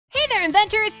there,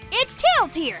 inventors! It's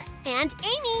Tails here! And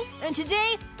Amy. And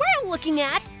today, we're looking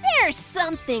at There's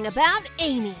Something About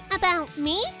Amy. About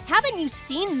me? Haven't you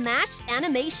seen MASH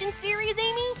animation series,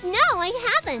 Amy? No, I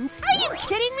haven't. Are you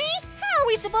kidding me? How are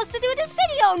we supposed to do this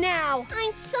video now?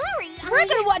 I'm sorry. We're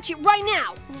gonna watch it right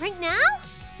now. Right now?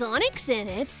 Sonic's in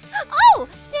it. Oh,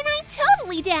 then I'm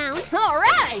totally down. All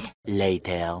right.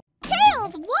 Later.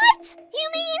 Tails, what? You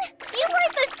mean you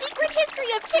wrote the secret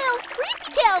history of Tails'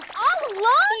 creepy tales all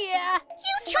along? Yeah.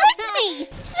 You tricked me.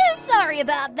 Sorry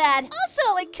about that.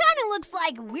 Also, it kind of looks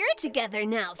like we're together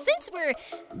now since we're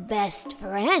best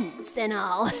friends and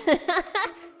all.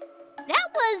 That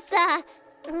was,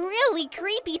 really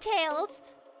creepy, Tails.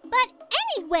 But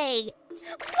anyway,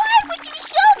 why would you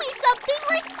show me something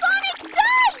where Sonic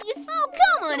dies? Oh,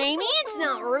 come on, Amy, it's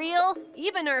not real.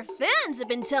 Even our fans have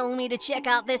been telling me to check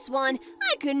out this one.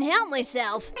 I couldn't help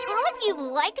myself. All of you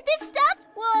like this stuff?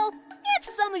 Well, if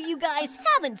some of you guys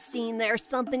haven't seen There's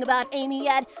Something About Amy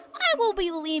yet, I will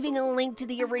be leaving a link to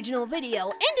the original video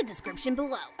in the description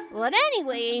below. But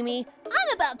anyway, Amy,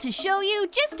 I'm about to show you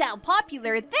just how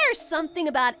popular There's Something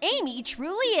About Amy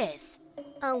truly is.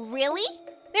 Oh, really?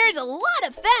 There's a lot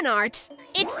of fan art.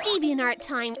 It's DeviantArt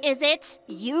time, is it?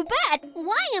 You bet.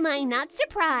 Why am I not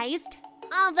surprised?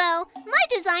 Although, my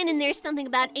design in There's Something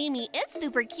About Amy is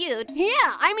super cute.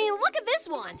 Yeah, I mean, look at this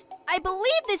one. I believe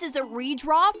this is a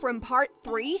redraw from part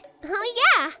 3. Oh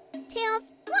yeah!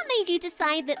 Tails, what made you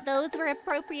decide that those were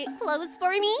appropriate clothes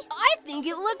for me? I think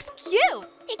it looks cute.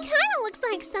 It kinda looks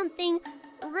like something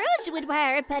Rouge would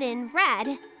wear, but in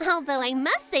red. Although I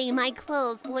must say my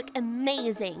clothes look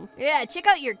amazing. Yeah, check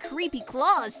out your creepy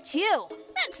claws too.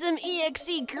 That's some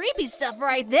EXE creepy stuff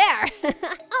right there.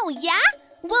 Oh yeah?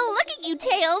 Well, look at you,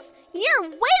 Tails.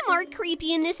 You're way more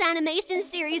creepy in this animation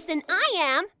series than I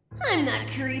am. I'm not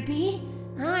creepy.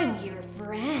 I'm your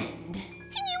friend.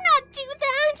 Can you not do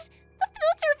that? The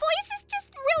filter voice is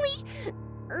just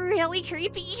really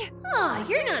creepy. Oh,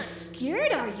 you're not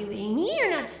scared, are you, Amy?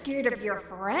 You're not scared of your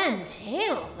friend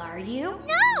Tails, are you?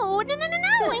 No, I'm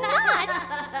not.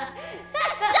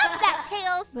 Stop that,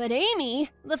 Tails. But Amy,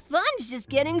 the fun's just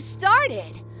getting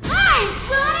started. I'm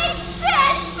Sonic's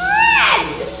best friend!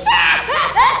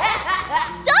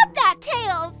 Stop that,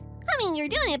 Tails. I mean, you're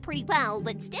doing it pretty well,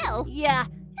 but still. Yeah,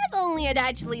 if only I'd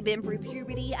actually been through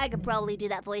puberty, I could probably do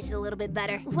that voice a little bit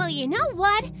better. Well, you know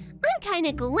what? I'm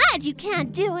kinda glad you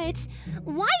can't do it.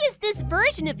 Why is this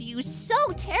version of you so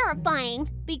terrifying?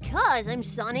 Because I'm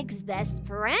Sonic's best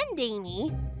friend,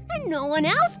 Amy. And no one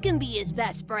else can be his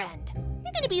best friend.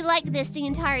 You're gonna be like this the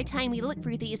entire time we look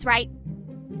through these, right?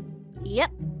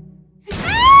 Yep.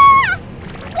 Ah!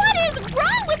 What is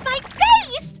wrong with my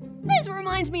face? This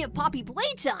reminds me of Poppy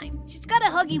Playtime. She's got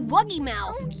a huggy wuggy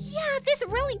mouth. Oh yeah, this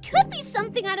really could be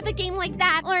something out of a game like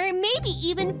that. Or maybe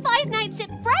even Five Nights at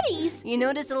Freddy's. You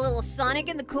notice a little Sonic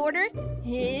in the corner?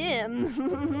 Him.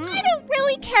 I don't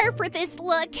really care for this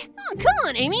look. Oh, come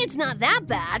on, Amy, it's not that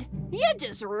bad. You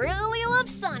just really love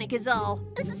Sonic is all.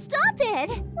 Stop it.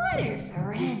 What are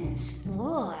friends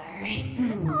for?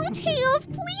 Oh, Tails,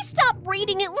 please stop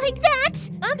reading it like that.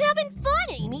 I'm having fun,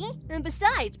 Amy. And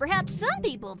besides, perhaps some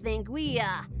people think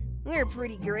we're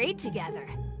pretty great together.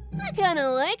 I kinda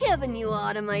like having you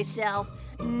all to myself,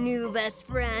 new best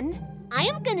friend. I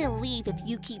am gonna leave if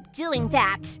you keep doing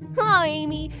that. Oh,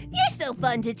 Amy, you're so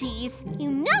fun to tease.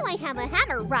 You know I have a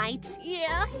hammer, right?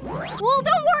 Yeah? Well,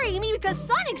 don't worry, Amy, because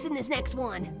Sonic's in this next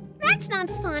one. That's not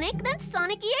Sonic, that's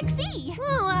Sonic.exe.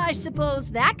 Well, I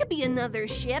suppose that could be another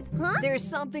ship. Huh? There's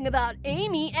something about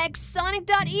Amy x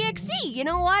Sonic.exe. You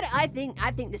know what? I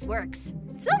think this works.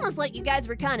 It's almost like you guys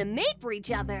were kind of made for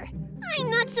each other. I'm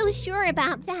not so sure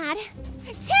about that.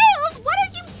 Tails, what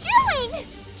are you doing?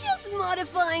 Just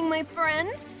modifying, my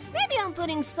friends. Maybe I'm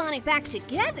putting Sonic back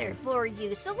together for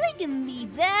you so we can be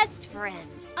best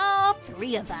friends. All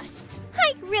 3 of us.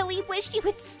 I really wish you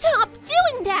would stop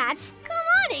doing that. Come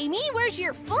on, Amy, where's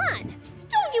your fun?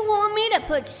 Don't you want me to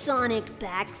put Sonic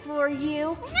back for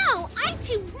you? No, I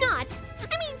do not.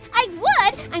 I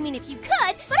would. If you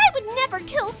could, but I would never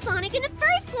kill Sonic in the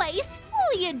first place.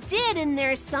 Well, you did, and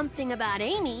there's something about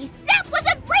Amy. That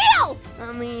wasn't real!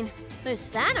 This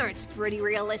fan art's pretty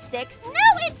realistic. No,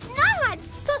 it's not!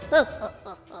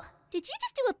 Did you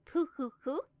just do a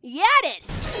poo-hoo-hoo? Yeah, I did.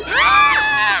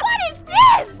 Ah! What is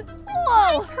this?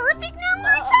 Whoa! I'm perfect now,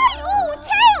 aren't I? Oh,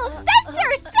 Tails!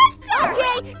 Censor!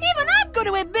 Okay, even I'm going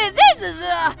to admit this is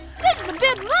a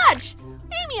bit much.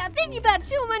 Amy, I think you've had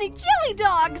too many chili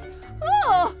dogs.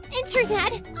 Oh!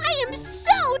 Internet, I am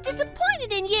so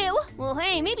disappointed in you. Well,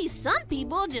 hey, maybe some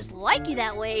people just like you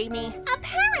that way, Amy.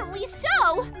 Apparently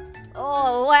so.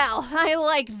 Oh, wow, I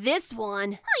like this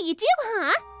one. Oh, you do,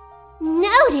 huh?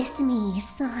 notice me,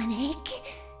 Sonic.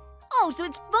 Oh, so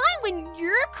it's fine when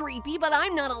you're creepy, but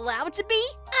I'm not allowed to be?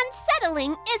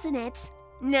 Unsettling, isn't it?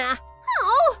 Nah.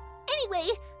 Oh, anyway,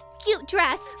 cute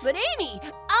dress. But Amy,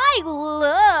 I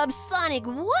love Sonic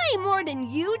way more than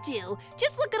you do.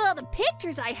 Just look at all the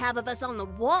pictures I have of us on the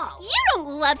wall. You don't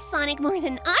love Sonic more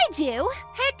than I do.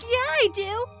 Heck yeah, I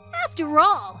do. After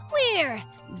all, we're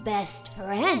best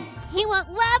friends. You want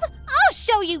love? I'll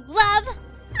show you love.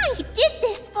 I did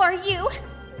this for you.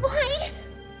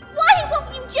 Why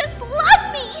won't you just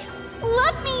love me?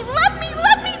 Love me, love me,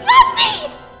 love me, love me!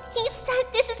 He said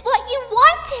this is what you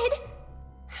wanted.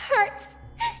 Hurts.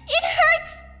 It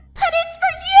hurts, but it's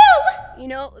for you! You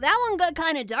know, that one got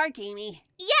kind of dark, Amy.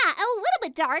 Yeah, a little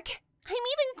bit dark. I'm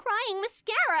even crying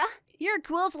mascara. Your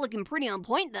quill's looking pretty on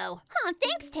point, though. Huh,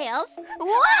 thanks, Tails.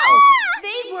 Whoa!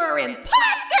 They were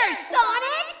imposters,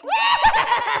 Sonic!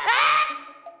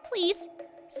 Please,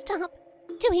 stop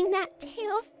doing that,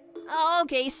 Tails.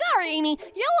 Okay, sorry, Amy.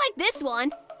 You'll like this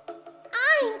one.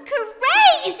 I'm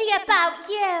crazy about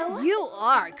you! You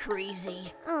are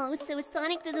crazy. Oh, so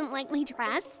Sonic doesn't like my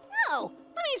dress? No,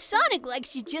 I mean, Sonic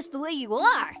likes you just the way you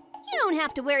are. You don't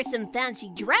have to wear some fancy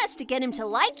dress to get him to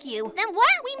like you. Then why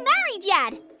aren't we married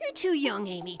yet? You're too young,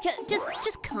 Amy.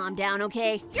 Just calm down,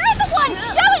 okay? You're the one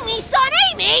showing me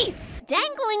SonAmy!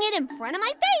 Dangling it in front of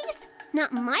my face.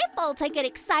 Not my fault I get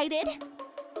excited.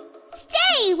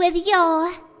 Stay with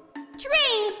your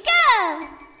dream girl!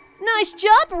 Nice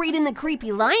job reading the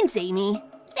creepy lines, Amy.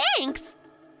 Thanks.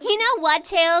 You know what,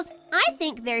 Tails? I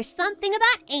think there's something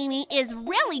about Amy is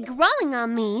really growing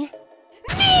on me.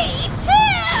 Me too!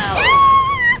 Ah!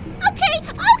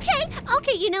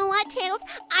 Okay, you know what, Tails?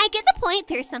 I get the point.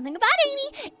 There's something about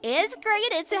Amy. It's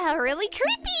great, it's really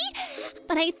creepy.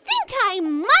 But I think I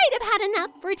might have had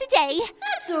enough for today.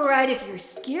 That's alright if you're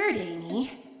scared,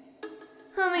 Amy.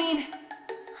 I mean,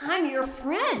 I'm your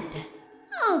friend.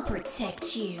 I'll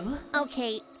protect you.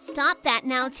 Okay, stop that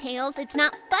now, Tails. It's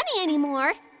not funny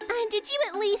anymore. Did you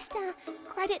at least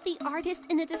credit the artist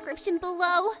in the description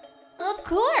below? Of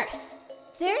course.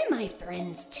 They're my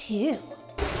friends too.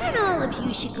 And all of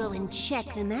you should go and check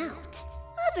them out.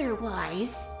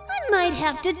 Otherwise, I might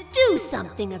have to do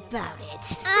something about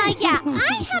it. Yeah,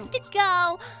 I have to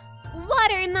go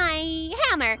water my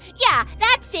hammer. Yeah,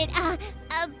 that's it.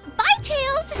 Bye,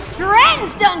 Tails.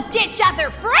 Friends don't ditch other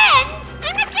friends!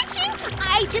 I'm not ditching.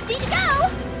 I just need to go.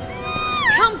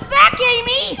 Come back,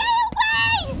 Amy! Stay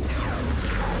away!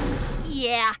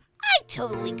 Yeah, I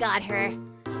totally got her.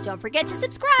 Don't forget to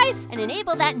subscribe and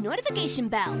enable that notification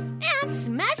bell. And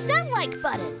smash that like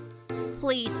button.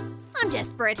 Please, I'm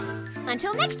desperate.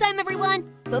 Until next time,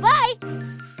 everyone. Bye-bye.